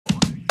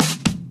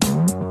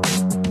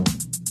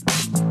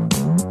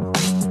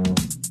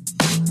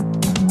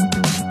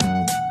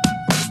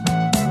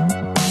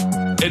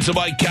It's the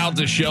Mike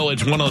Calta Show.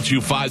 It's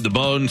 102.5 The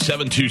Bone,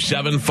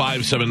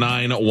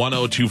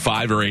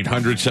 727-579-1025 or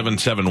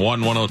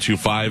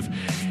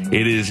 800-771-1025.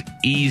 It is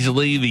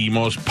easily the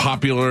most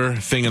popular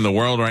thing in the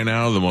world right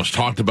now, the most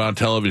talked about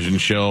television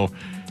show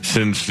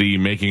since the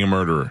Making a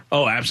Murderer.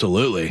 Oh,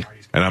 absolutely.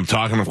 And I'm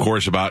talking, of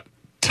course, about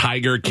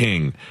Tiger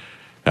King.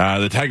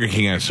 The Tiger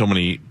King has so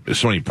many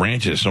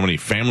branches, so many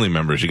family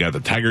members. You got the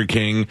Tiger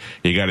King,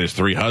 you got his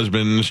 3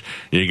 husbands,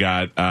 you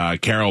got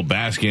Carol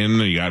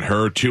Baskin, you got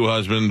her 2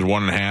 husbands,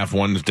 1 and a half,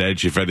 one's dead.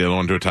 She fed the other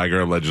one to a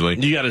tiger,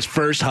 allegedly. You got his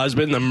first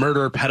husband, the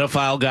murderer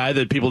pedophile guy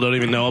that people don't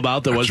even know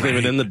about that wasn't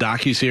even in the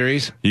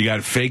docuseries. You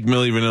got fake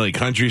Milli Vanilli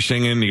country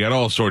singing. You got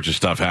all sorts of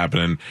stuff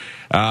happening.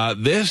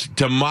 This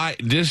to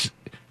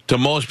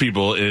most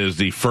people is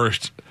the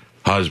first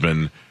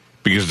husband,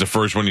 because it's the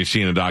first one you see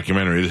in a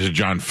documentary. This is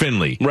John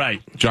Finlay.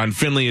 Right. John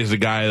Finlay is the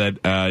guy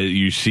that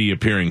you see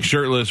appearing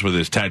shirtless with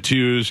his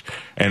tattoos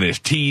and his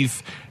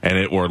teeth,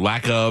 or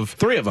lack of.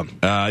 3 of them.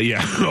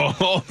 Yeah,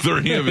 all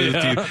 3 of his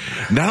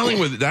teeth. Not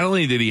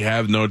only did he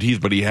have no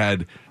teeth, but he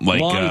had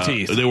long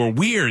teeth. They were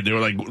weird. They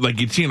were like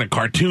you'd see in a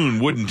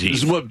cartoon, wooden teeth.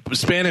 This is what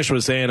Spanish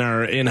was saying,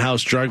 our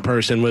in-house drug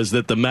person, was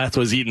that the meth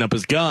was eating up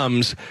his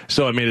gums,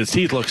 so it made his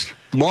teeth look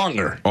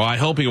longer. Well, I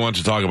hope he wants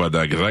to talk about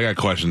that, because I got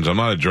questions. I'm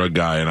not a drug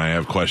guy, and I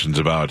have questions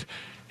about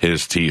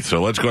his teeth.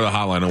 So let's go to the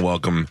hotline and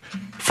welcome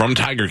from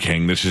Tiger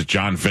King. This is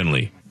John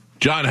Finlay.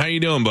 John, how you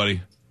doing,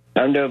 buddy?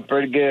 I'm doing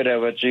pretty good. How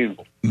about you?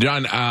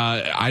 John,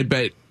 I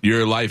bet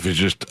your life is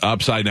just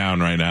upside down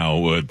right now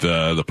with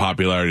the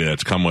popularity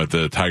that's come with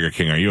the Tiger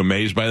King. Are you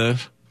amazed by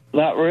this?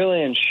 Not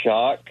really in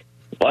shock.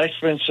 Life's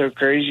been so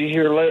crazy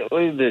here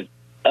lately that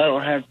I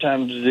don't have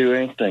time to do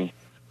anything.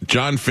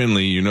 John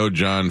Finlay, you know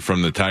John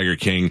from the Tiger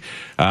King.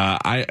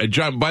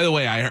 John, by the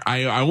way,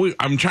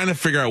 I'm trying to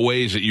figure out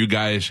ways that you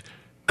guys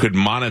could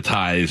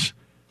monetize,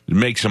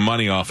 make some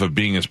money off of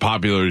being as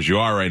popular as you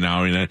are right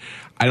now. I mean,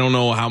 I don't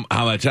know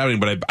how that's happening,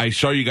 but I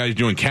saw you guys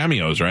doing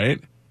cameos, right?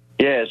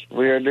 Yes,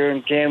 we are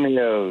doing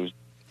cameos.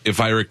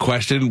 If I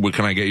requested,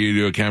 can I get you to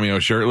do a cameo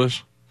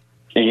shirtless?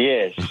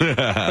 Yes.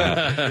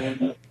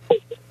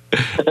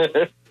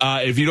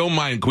 If you don't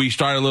mind, can we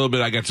start a little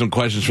bit? I got some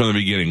questions from the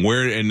beginning.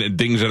 Where, and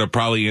things that are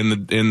probably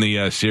in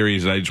the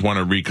series that I just want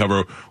to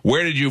recover.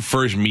 Where did you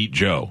first meet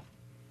Joe?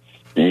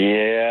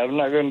 Yeah, I'm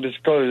not going to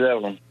disclose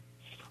that one.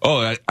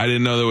 Oh, I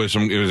didn't know there was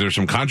some. Was there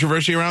some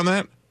controversy around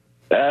that?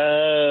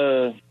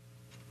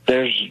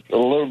 There's a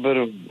little bit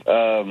of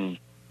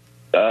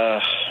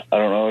I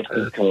don't know what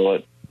to call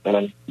it.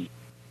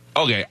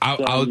 Okay,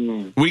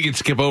 we can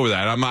skip over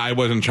that. I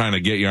wasn't trying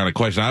to get you on a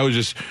question. I was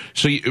just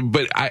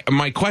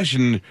my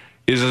question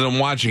is, as I'm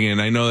watching it,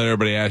 and I know that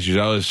everybody asks you,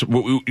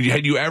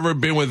 had you ever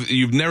been with?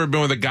 You've never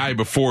been with a guy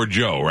before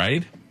Joe,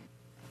 right?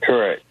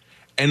 Correct.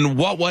 And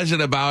what was it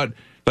about?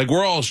 Like,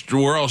 we're all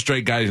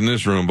straight guys in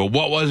this room, but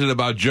what was it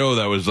about Joe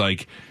that was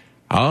like,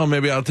 oh,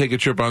 maybe I'll take a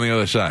trip on the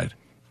other side?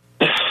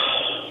 I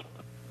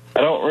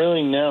don't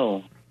really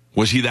know.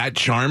 Was he that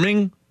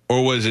charming?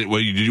 Or was it?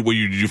 Did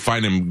you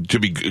find him to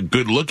be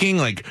good looking?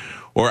 Like,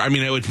 or I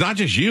mean, it's not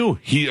just you.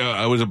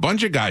 It was a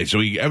bunch of guys, so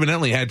he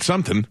evidently had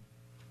something.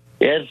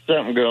 He had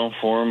something going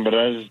for him, but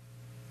I just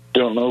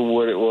don't know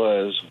what it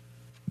was.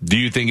 Do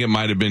you think it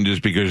might have been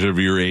just because of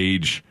your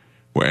age?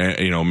 Where,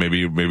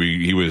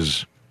 maybe he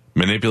was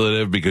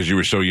manipulative because you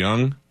were so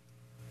young.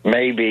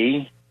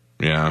 Maybe.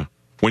 Yeah.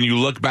 When you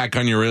look back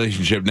on your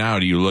relationship now,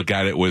 do you look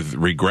at it with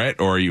regret,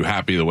 or are you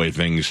happy the way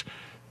things?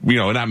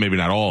 Maybe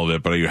not all of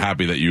it, but are you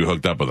happy that you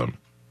hooked up with him?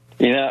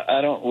 I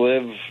don't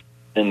live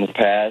in the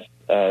past.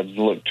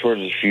 Look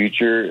towards the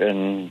future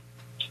and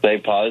stay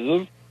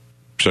positive.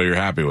 So you're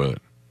happy with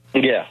it?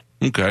 Yeah.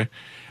 Okay.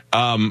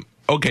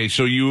 Okay,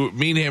 so you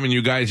meet him and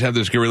you guys have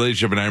this good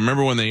relationship. And I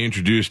remember when they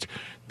introduced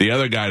the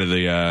other guy to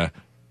the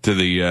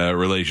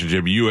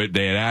relationship,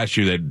 they had asked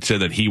you, that said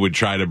that he would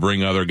try to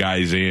bring other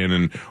guys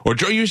in, or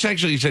you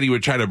actually said he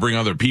would try to bring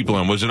other people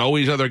in. Was it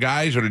always other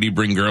guys, or did he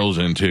bring girls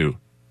in too?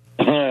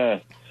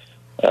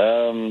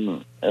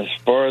 As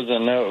far as I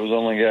know, it was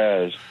only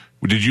guys.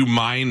 Did you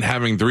mind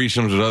having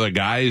threesomes with other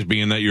guys,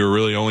 being that you were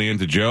really only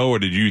into Joe, or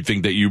did you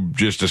think that you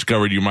just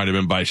discovered you might have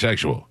been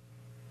bisexual?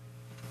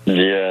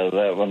 Yeah,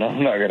 that one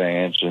I'm not going to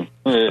answer.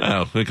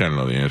 Oh, we kind of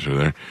know the answer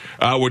there.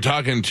 We're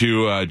talking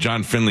to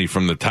John Finlay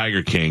from the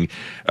Tiger King,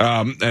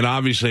 and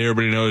obviously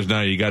everybody knows now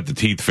you got the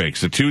teeth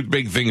fixed. The 2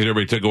 big things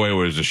everybody took away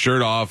was the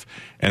shirt off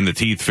and the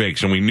teeth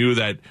fixed, and we knew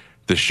that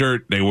the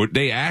shirt,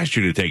 they asked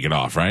you to take it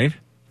off, right?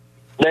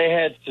 They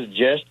had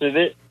suggested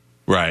it.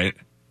 Right.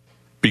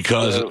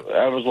 Because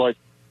I was like,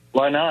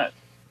 why not?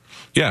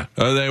 Yeah.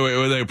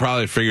 They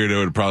probably figured it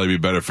would probably be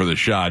better for the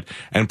shot.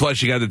 And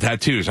plus, you got the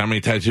tattoos. How many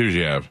tattoos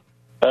you have?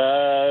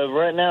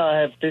 Right now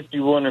I have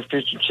 51 or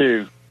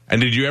 52.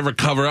 And did you ever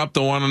cover up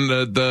the one on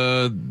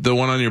the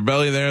one on your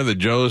belly there, the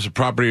Joe's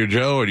property of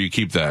Joe, or do you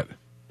keep that?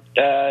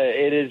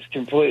 It is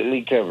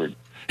completely covered.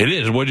 It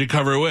is? What'd you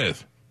cover it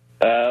with?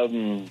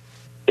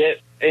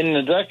 In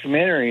the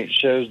documentary, it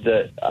shows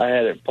that I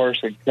had it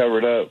partially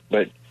covered up,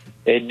 but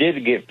it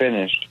did get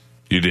finished.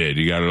 You did.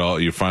 You got it all.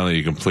 You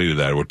completed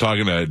that. We're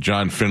talking to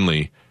John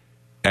Finlay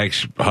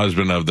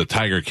ex-husband of the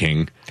Tiger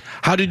King.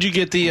 How did you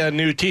get the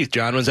new teeth,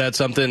 John? Was that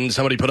something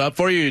somebody put up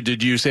for you, or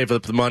did you save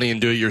up the money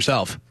and do it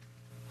yourself?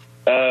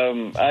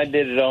 I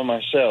did it all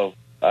myself.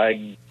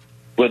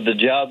 With the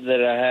job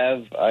that I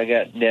have, I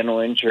got dental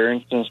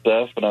insurance and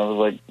stuff, and I was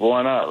like,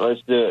 why not?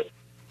 Let's do it.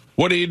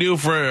 What do you do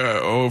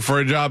for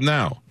a job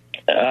now?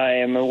 I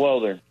am a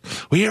welder.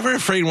 Were you ever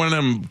afraid one of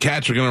them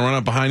cats were going to run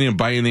up behind you and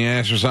bite you in the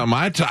ass or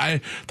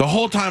something? The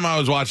whole time I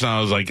was watching, I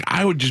was like,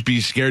 I would just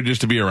be scared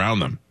just to be around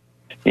them.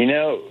 You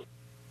know,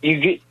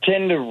 you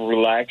tend to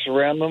relax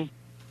around them,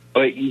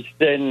 but you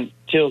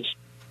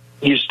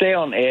stay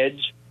on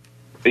edge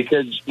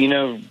because, you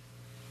know,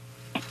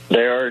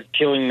 they are a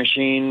killing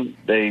machine.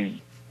 They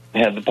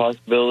have the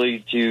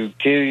possibility to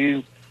kill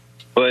you,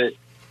 but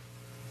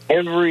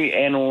every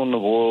animal in the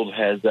world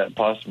has that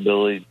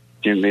possibility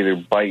to either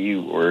bite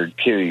you or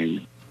kill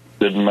you.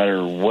 Doesn't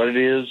matter what it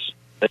is,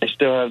 they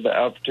still have the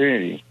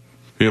opportunity.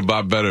 It'd be a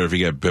lot better if you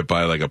get bit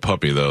by like a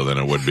puppy, though, than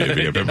it would be if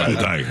you get bit by a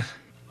tiger.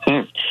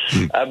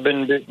 I've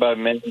been bit by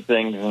many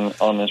things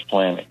on this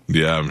planet.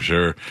 Yeah, I'm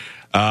sure.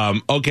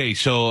 Okay,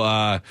 so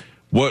how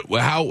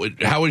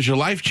has your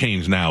life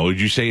changed now?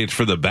 Would you say it's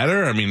for the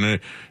better? I mean,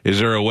 is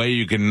there a way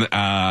you can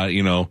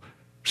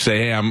say,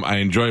 hey, I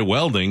enjoy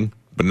welding,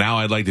 but now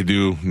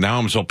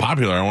I'm so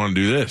popular, I want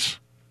to do this?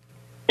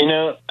 You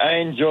know, I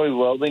enjoy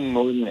welding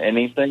more than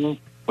anything,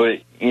 but,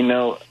 you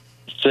know,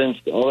 since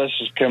all this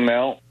has come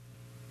out,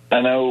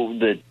 I know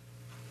that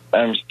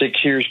I'm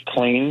 6 years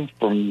clean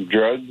from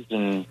drugs,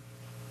 and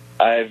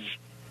I've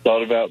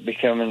thought about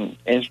becoming an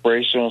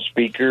inspirational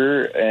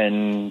speaker,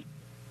 and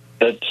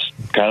that's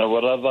kind of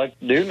what I'd like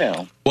to do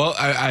now. Well,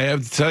 I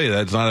have to tell you,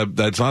 that's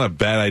not a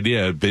bad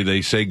idea.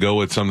 They say go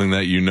with something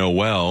that you know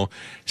well.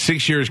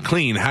 6 years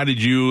clean. How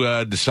did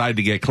you decide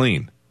to get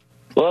clean?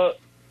 Well,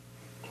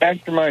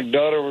 after my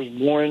daughter was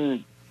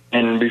born,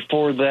 and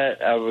before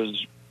that, I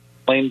was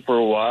clean for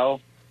a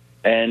while,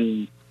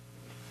 and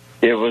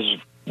it was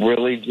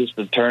really just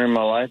a turn in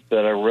my life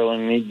that I really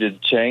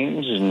needed to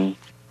change, and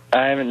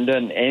I haven't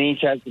done any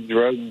type of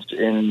drugs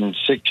in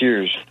 6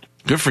 years.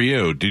 Good for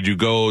you. Did you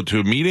go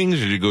to meetings?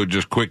 Did you go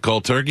just quick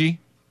cold turkey?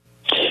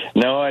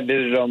 No, I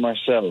did it all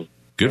myself.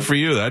 Good for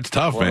you. That's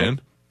tough,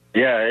 man.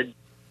 Yeah,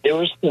 it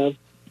was tough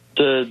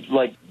to,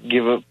 like,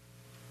 give up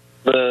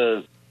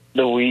the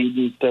weed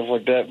and stuff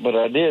like that, but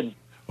I did.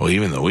 Well,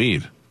 even the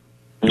weed.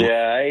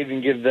 Yeah, I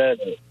even give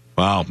that up.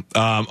 Wow.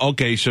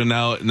 Okay, so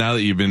now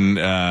that you've been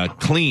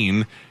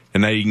clean,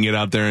 and now you can get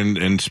out there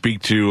and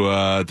speak to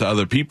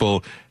other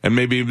people, and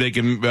maybe they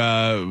can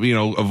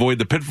avoid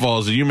the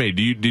pitfalls that you made.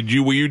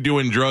 Were you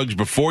doing drugs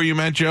before you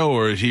met Joe,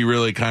 or is he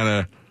really kind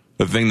of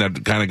the thing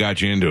that kind of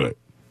got you into it?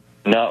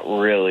 Not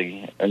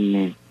really. I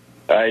mean,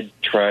 I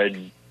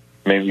tried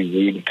maybe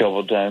weed a couple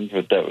of times,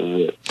 but that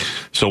was it.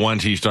 So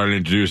once he started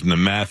introducing the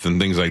meth and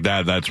things like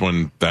that, that's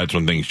when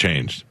things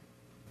changed.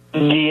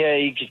 Yeah,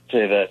 you could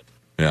say that.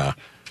 Yeah.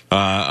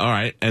 All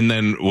right. And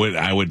then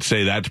I would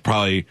say that's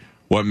probably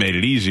what made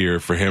it easier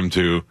for him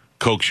to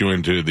coax you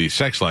into the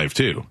sex life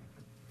too.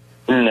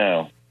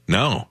 No.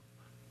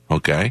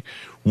 Okay.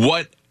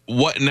 What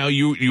now are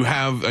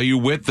you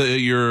with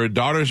your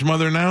daughter's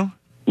mother now?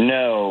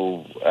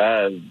 No.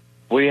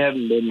 We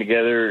haven't been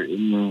together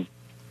in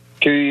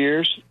 2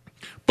 years.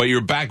 But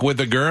you're back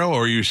with a girl,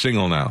 or are you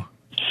single now?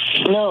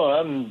 No,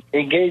 I'm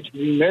engaged to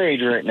be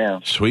married right now.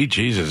 Sweet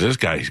Jesus, this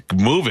guy's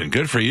moving.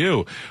 Good for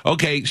you.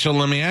 Okay, so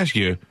let me ask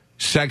you,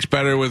 sex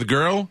better with a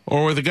girl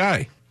or with a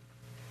guy?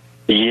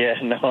 Yeah,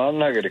 no, I'm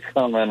not going to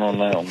comment on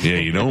that one. Yeah,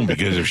 you don't,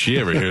 because if she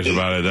ever hears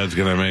about it, that's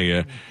going to make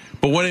it.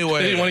 But what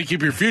anyway? You want to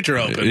keep your future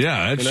open.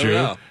 Yeah, that's true.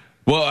 Know.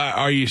 Well,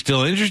 are you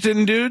still interested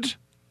in dudes?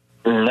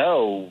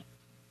 No.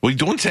 Well,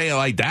 don't say it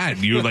like that.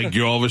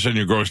 You're all of a sudden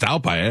you're grossed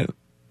out by it.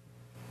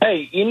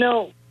 Hey, you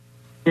know,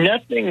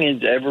 nothing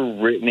is ever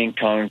written in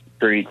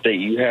concrete that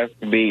you have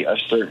to be a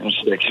certain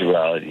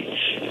sexuality.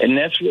 And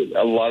that's what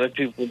a lot of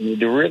people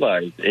need to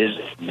realize, is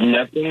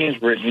nothing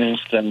is written in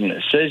stone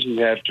that says you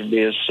have to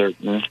be a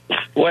certain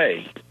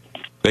way.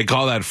 They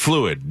call that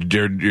fluid.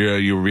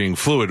 You're being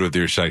fluid with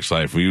your sex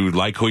life. You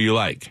like who you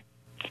like.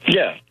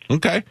 Yeah.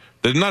 Okay.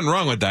 There's nothing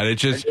wrong with that.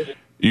 It's just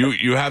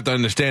you have to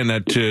understand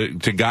that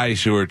to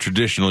guys who are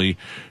traditionally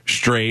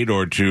straight,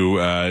 or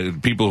to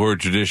people who are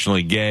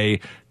traditionally gay,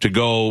 to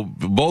go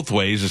both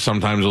ways is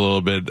sometimes a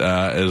little bit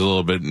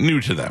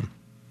new to them.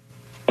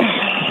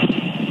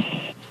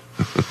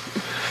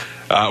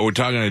 We're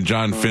talking to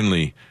John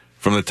Finlay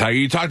from the Tiger.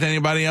 You talk to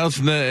anybody else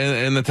in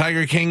the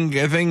Tiger King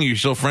thing? You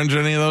still friends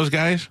with any of those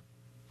guys?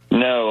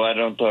 No, I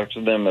don't talk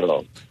to them at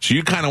all. So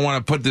you kind of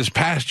want to put this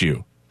past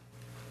you?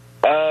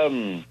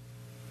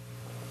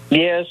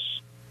 Yes.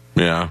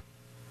 Yeah.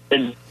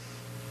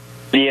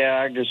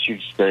 Yeah, I guess you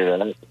could say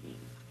that.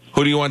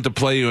 Who do you want to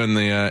play you in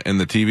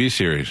the TV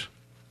series?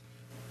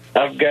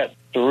 I've got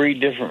 3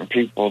 different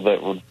people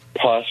that would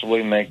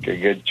possibly make a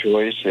good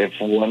choice. If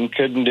one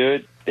couldn't do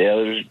it, the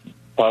others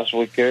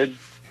possibly could.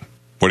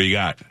 What do you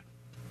got?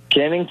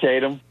 Channing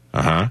Tatum.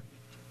 Uh-huh.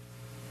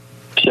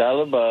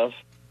 Shia LaBeouf.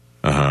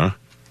 Uh-huh.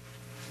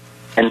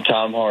 And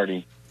Tom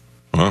Hardy.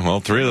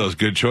 Well, 3 of those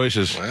good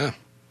choices. Wow.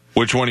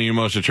 Which one are you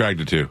most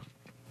attracted to?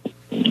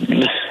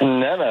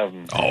 None of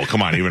them. Oh,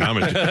 come on. Even I'm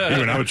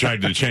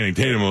attracted to Channing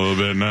Tatum a little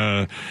bit.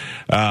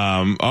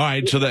 All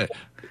right. So that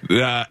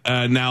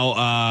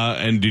now,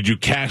 and did you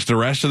cast the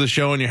rest of the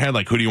show in your head?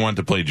 Like, who do you want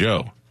to play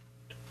Joe?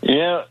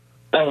 Yeah,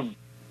 I've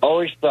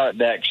always thought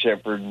Dak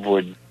Shepard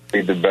would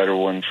be the better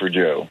one for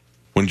Joe.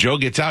 When Joe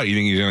gets out, you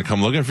think he's going to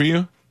come looking for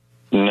you?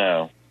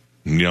 No.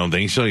 You don't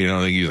think so? You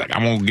don't think he's like,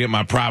 I'm going to get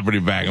my property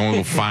back. I'm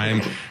going to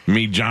find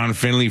meet John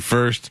Finlay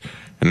first.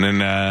 And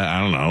then, I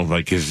don't know,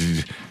 like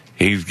he's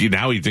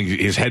now he thinks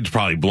his head's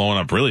probably blowing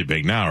up really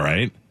big now,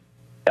 right?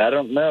 I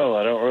don't know.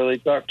 I don't really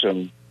talk to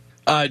him.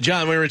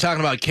 John, we were talking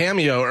about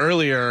Cameo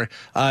earlier.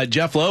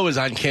 Jeff Lowe is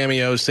on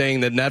Cameo saying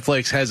that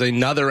Netflix has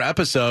another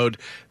episode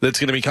that's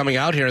going to be coming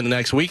out here in the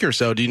next week or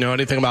so. Do you know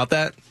anything about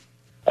that?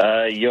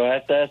 You'll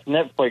have to ask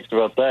Netflix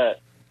about that.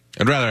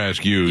 I'd rather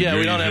ask you. Yeah,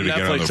 we don't have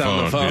Netflix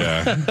on the phone.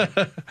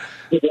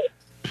 Yeah.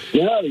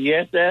 No, you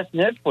have to ask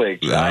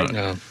Netflix.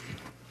 No.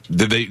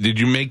 Did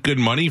you make good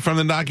money from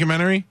the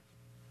documentary?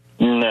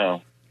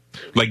 No.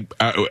 Like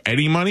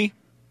any money?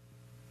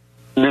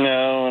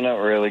 No, not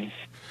really.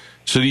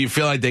 So do you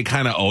feel like they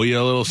kind of owe you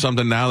a little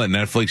something now that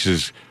Netflix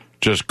is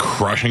just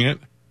crushing it?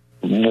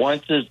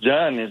 Once it's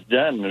done, it's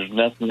done. There's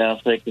nothing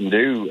else they can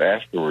do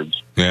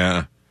afterwards.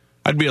 Yeah.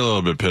 I'd be a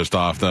little bit pissed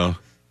off, though.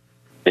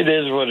 It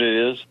is what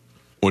it is.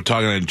 We're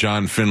talking to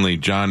John Finlay.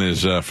 John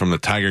is from the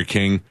Tiger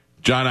King.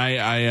 John,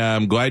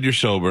 I'm glad you're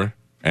sober,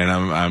 and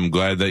I'm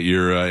glad that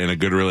you're in a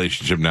good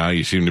relationship now.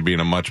 You seem to be in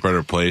a much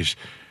better place.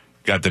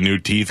 Got the new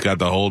teeth, got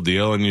the whole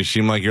deal, and you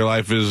seem like your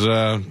life is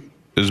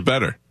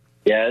better.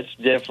 Yeah, it's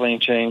definitely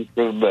changed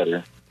for the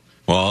better.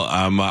 Well,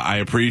 I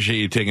appreciate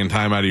you taking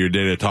time out of your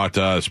day to talk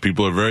to us.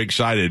 People are very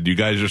excited. You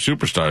guys are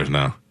superstars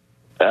now.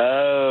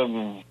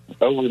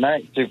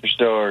 Overnight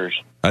superstars.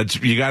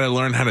 You got to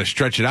learn how to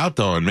stretch it out,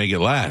 though, and make it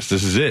last.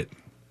 This is it.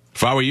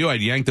 If I were you,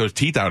 I'd yank those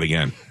teeth out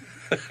again.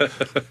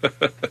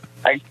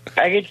 I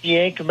get to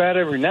yank them out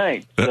every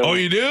night. So oh,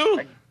 you do?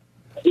 I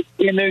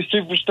get a new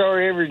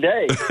superstar every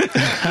day.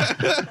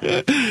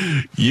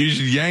 You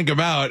should yank them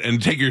out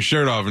and take your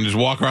shirt off and just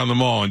walk around the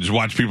mall and just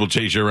watch people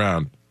chase you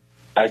around.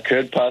 I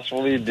could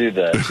possibly do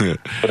that,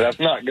 but I'm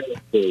not going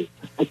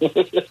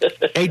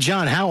to. Hey,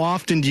 John, how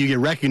often do you get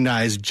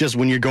recognized just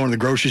when you're going to the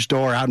grocery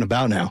store or out and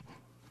about now?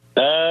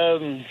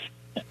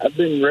 I've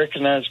been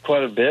recognized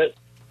quite a bit,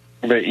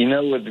 but,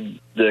 with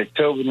the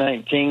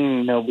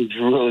COVID-19, nobody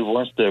really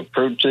wants to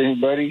approach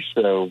anybody,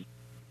 so...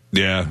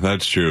 Yeah,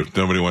 that's true.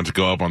 Nobody wants to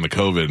go up on the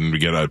COVID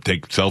and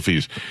take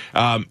selfies.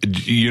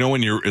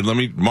 Let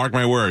me mark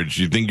my words,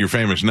 you think you're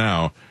famous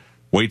now.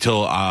 Wait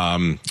till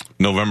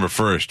November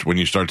 1st when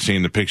you start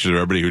seeing the pictures of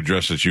everybody who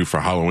dressed as you for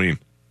Halloween.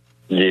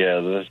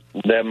 Yeah,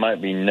 that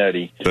might be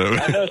nutty.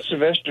 I know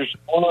Sylvester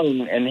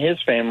Stallone and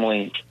his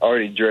family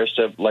already dressed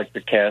up like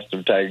the cast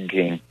of Tiger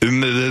King.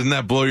 Doesn't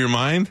that blow your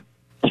mind?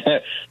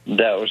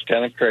 That was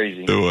kind of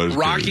crazy. It was.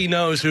 Rocky crazy.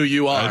 Knows who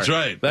you are. That's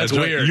right. That's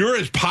weird. Right. You're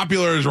as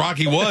popular as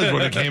Rocky was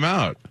when it came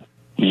out.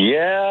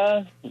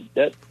 Yeah,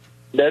 that's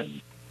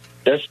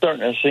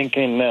starting to sink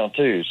in now,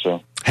 too,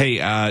 so...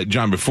 Hey,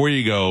 John, before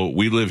you go,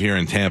 we live here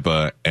in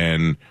Tampa,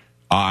 and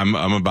I'm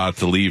about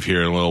to leave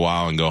here in a little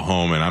while and go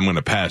home, and I'm going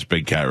to pass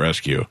Big Cat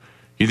Rescue.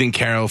 You think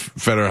Carol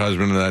fed her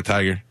husband to that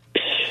tiger?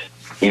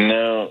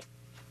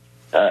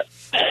 I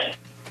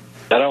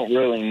don't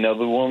really know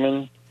the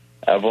woman.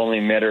 I've only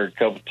met her a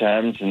couple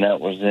times, and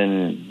that was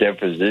in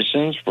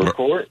depositions for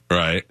court.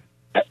 Right.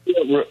 I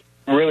can't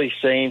really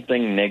say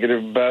anything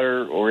negative about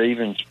her or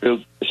even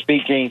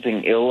speak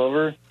anything ill of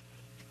her.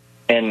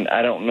 And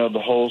I don't know the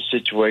whole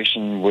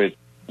situation with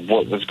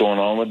what was going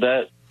on with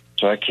that,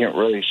 so I can't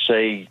really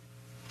say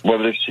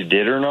whether she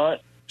did or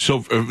not.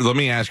 So let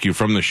me ask you,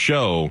 from the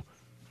show,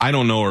 I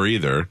don't know her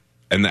either,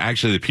 and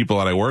actually the people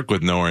that I work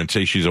with know her and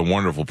say she's a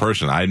wonderful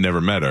person. I had never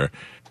met her.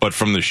 But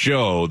from the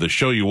show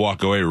you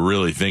walk away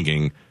really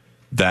thinking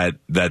that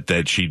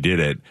she did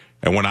it.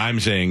 And what I'm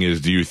saying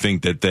is, do you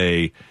think that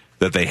they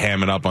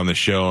ham it up on the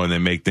show and they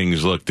make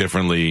things look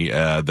differently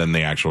than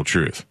the actual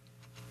truth?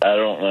 I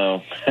don't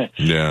know.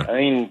 Yeah. I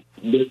mean,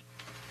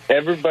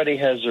 everybody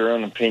has their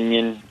own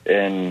opinion,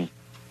 and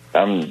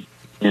I'm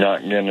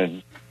not going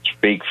to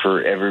speak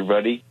for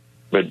everybody,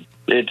 but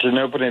it's an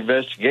open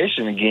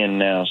investigation again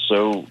now,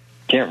 so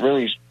can't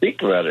really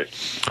speak about it.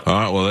 All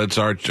right, well, that's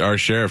our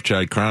sheriff,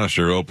 Chad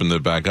Cronister, who opened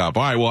it back up.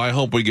 All right, well, I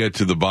hope we get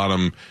to the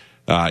bottom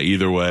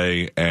either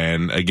way,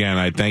 and again,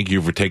 I thank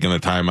you for taking the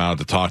time out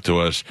to talk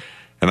to us,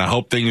 and I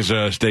hope things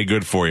stay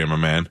good for you, my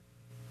man.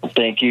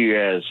 Thank you,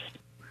 guys.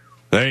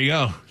 There you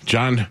go.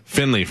 John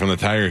Finlay from the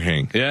Tiger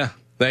King. Yeah.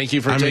 Thank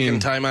you for taking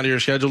time out of your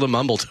schedule to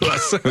mumble to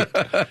us.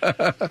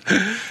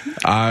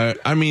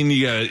 I mean,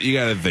 you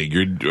got to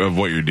think of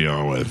what you're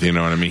dealing with. You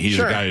know what I mean? He's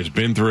a guy who's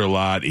been through a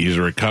lot. He's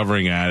a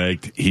recovering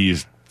addict.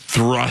 He's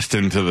thrust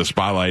into the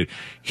spotlight.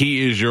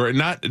 He is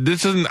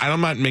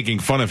I'm not making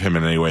fun of him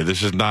in any way.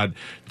 This is not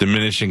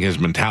diminishing his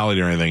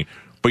mentality or anything.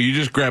 but you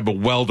just grab a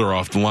welder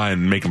off the line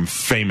and make him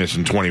famous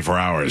in 24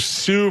 hours.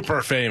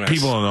 Super famous.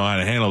 People don't know how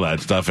to handle that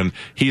stuff, and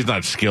he's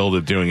not skilled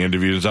at doing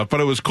interviews and stuff,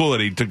 but it was cool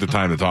that he took the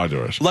time to talk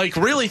to us. Like,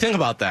 really think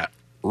about that.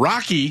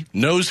 Rocky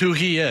knows who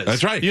he is.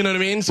 That's right. You know what I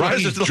mean? So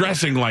Rocky's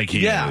dressing like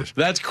he is.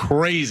 That's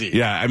crazy.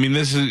 Yeah, I mean,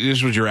 this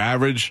was your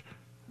average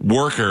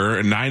worker,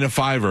 a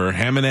 9-to-5er,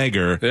 ham and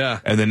egger.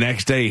 Yeah. And the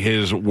next day,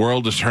 his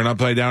world is turned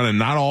upside down, and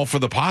not all for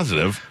the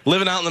positive.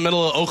 Living out in the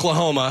middle of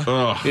Oklahoma,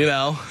 Ugh. you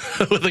know,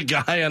 with a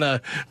guy on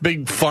a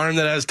big farm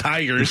that has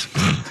tigers.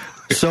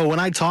 So when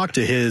I talked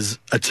to his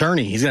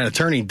attorney, he's got an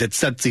attorney that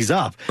sets these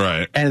up.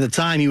 Right. And at the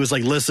time, he was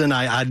like, listen,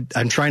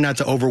 I'm trying not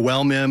to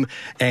overwhelm him,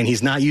 and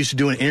he's not used to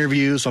doing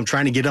interviews, so I'm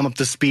trying to get him up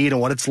to speed on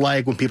what it's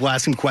like when people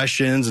ask him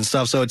questions and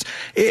stuff. So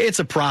it's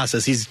a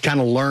process. He's kind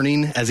of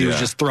learning as he was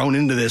just thrown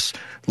into this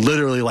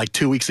literally like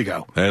 2 weeks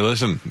ago. Hey,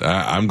 listen,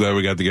 I'm glad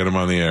we got to get him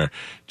on the air.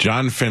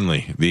 John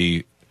Finlay,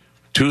 the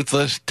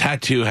toothless,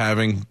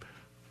 tattoo-having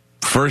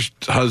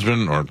first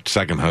husband or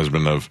second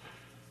husband of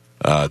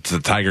to the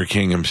Tiger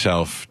King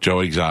himself, Joe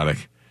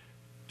Exotic.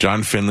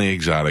 John Finlay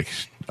Exotic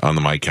on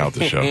the Mike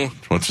Calta Show.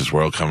 What's this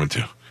world coming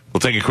to?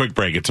 We'll take a quick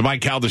break. It's the Mike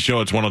Calta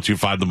Show. It's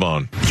 102.5 The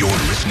Bone. You're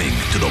listening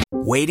to the...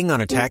 Waiting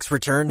on a tax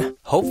return?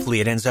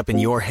 Hopefully it ends up in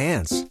your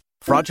hands.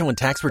 Fraudulent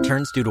tax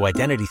returns due to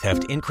identity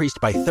theft increased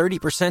by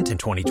 30% in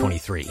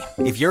 2023.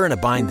 If you're in a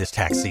bind this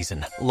tax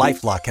season,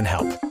 LifeLock can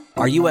help.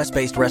 Our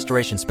U.S.-based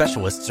restoration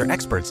specialists are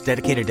experts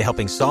dedicated to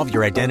helping solve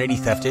your identity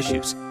theft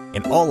issues.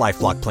 And all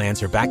LifeLock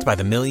plans are backed by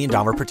the $1 Million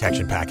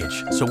Protection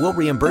Package. So we'll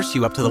reimburse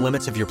you up to the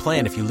limits of your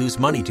plan if you lose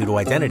money due to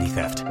identity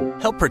theft.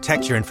 Help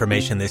protect your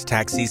information this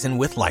tax season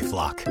with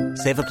LifeLock.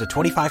 Save up to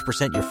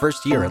 25% your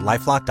first year at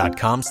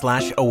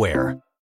LifeLock.com/aware.